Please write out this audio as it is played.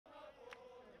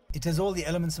It has all the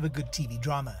elements of a good TV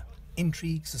drama: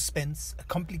 intrigue, suspense, a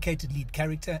complicated lead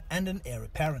character, and an heir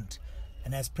apparent.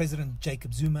 And as President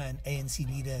Jacob Zuma and ANC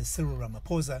leader Cyril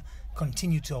Ramaphosa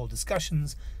continue to hold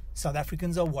discussions, South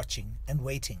Africans are watching and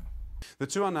waiting. The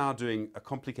two are now doing a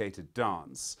complicated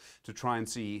dance to try and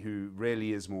see who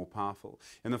really is more powerful.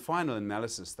 In the final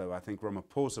analysis, though, I think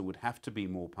Ramaphosa would have to be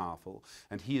more powerful,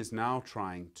 and he is now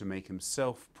trying to make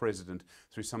himself president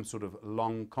through some sort of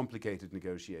long, complicated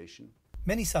negotiation.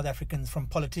 Many South Africans, from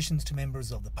politicians to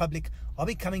members of the public, are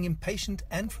becoming impatient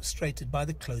and frustrated by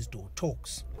the closed-door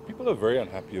talks. People are very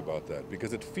unhappy about that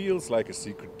because it feels like a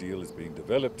secret deal is being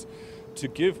developed to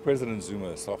give President Zuma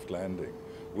a soft landing,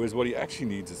 whereas what he actually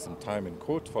needs is some time in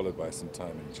court followed by some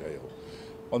time in jail.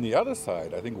 On the other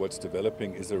side, I think what's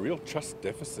developing is a real trust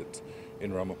deficit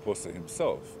in Ramaphosa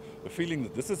himself, the feeling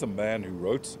that this is a man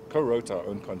who co-wrote our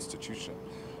own constitution,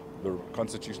 the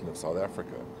Constitution of South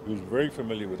Africa, who's very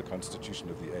familiar with the Constitution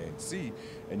of the ANC,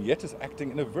 and yet is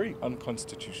acting in a very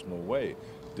unconstitutional way,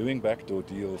 doing backdoor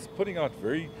deals, putting out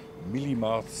very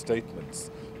mealy-mouthed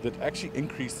statements that actually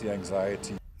increase the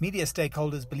anxiety. Media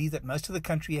stakeholders believe that most of the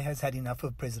country has had enough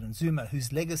of President Zuma,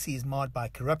 whose legacy is marred by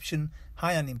corruption,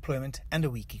 high unemployment, and a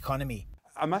weak economy.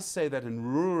 I must say that in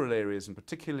rural areas, and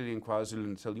particularly in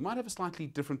KwaZulu-Natal, you might have a slightly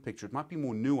different picture. It might be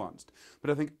more nuanced.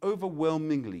 But I think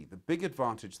overwhelmingly, the big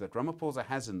advantage that Ramaphosa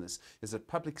has in this is that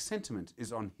public sentiment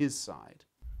is on his side.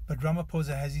 But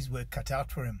Ramaphosa has his work cut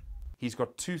out for him. He's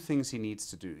got two things he needs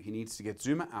to do. He needs to get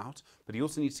Zuma out, but he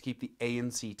also needs to keep the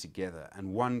ANC together,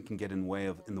 and one can get in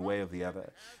the way of the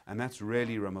other. And that's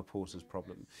really Ramaphosa's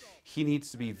problem. He needs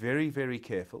to be very, very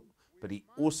careful, but he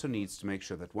also needs to make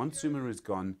sure that once Zuma is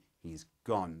gone, he's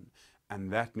gone.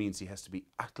 And that means he has to be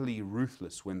utterly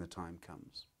ruthless when the time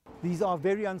comes. These are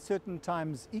very uncertain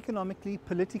times, economically,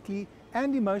 politically,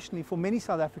 and emotionally, for many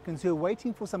South Africans who are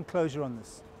waiting for some closure on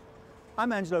this.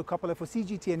 I'm Angelo Coppola for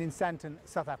CGTN in Sandton,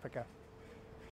 South Africa.